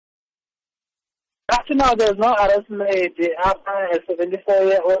to now, there's no arrest made after a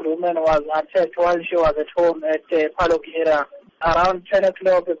 74-year-old woman was attacked while she was at home at Parlock area. Around 10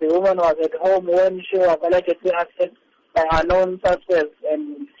 o'clock, the woman was at home when she was allegedly attacked by unknown suspects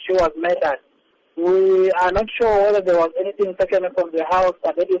and she was murdered. We are not sure whether there was anything taken from the house,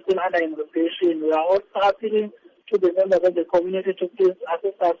 but that is still under investigation. We are also appealing to the members of the community to please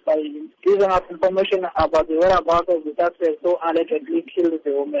assist us by giving us information about the whereabouts of the suspects who allegedly killed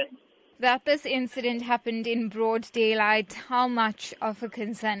the woman. That this incident happened in broad daylight, how much of a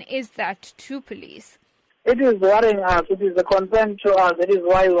concern is that to police? It is worrying us. It is a concern to us. That is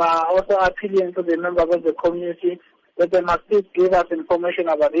why we are also appealing to the members of the community that they must please give us information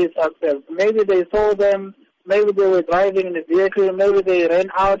about these suspects. Maybe they saw them, maybe they were driving in the vehicle, maybe they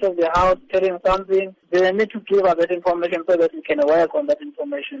ran out of the house carrying something. They need to give us that information so that we can work on that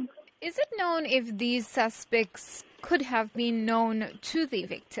information. Is it known if these suspects could have been known to the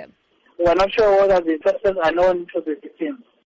victim? We are not sure whether the suspects are known to the victim.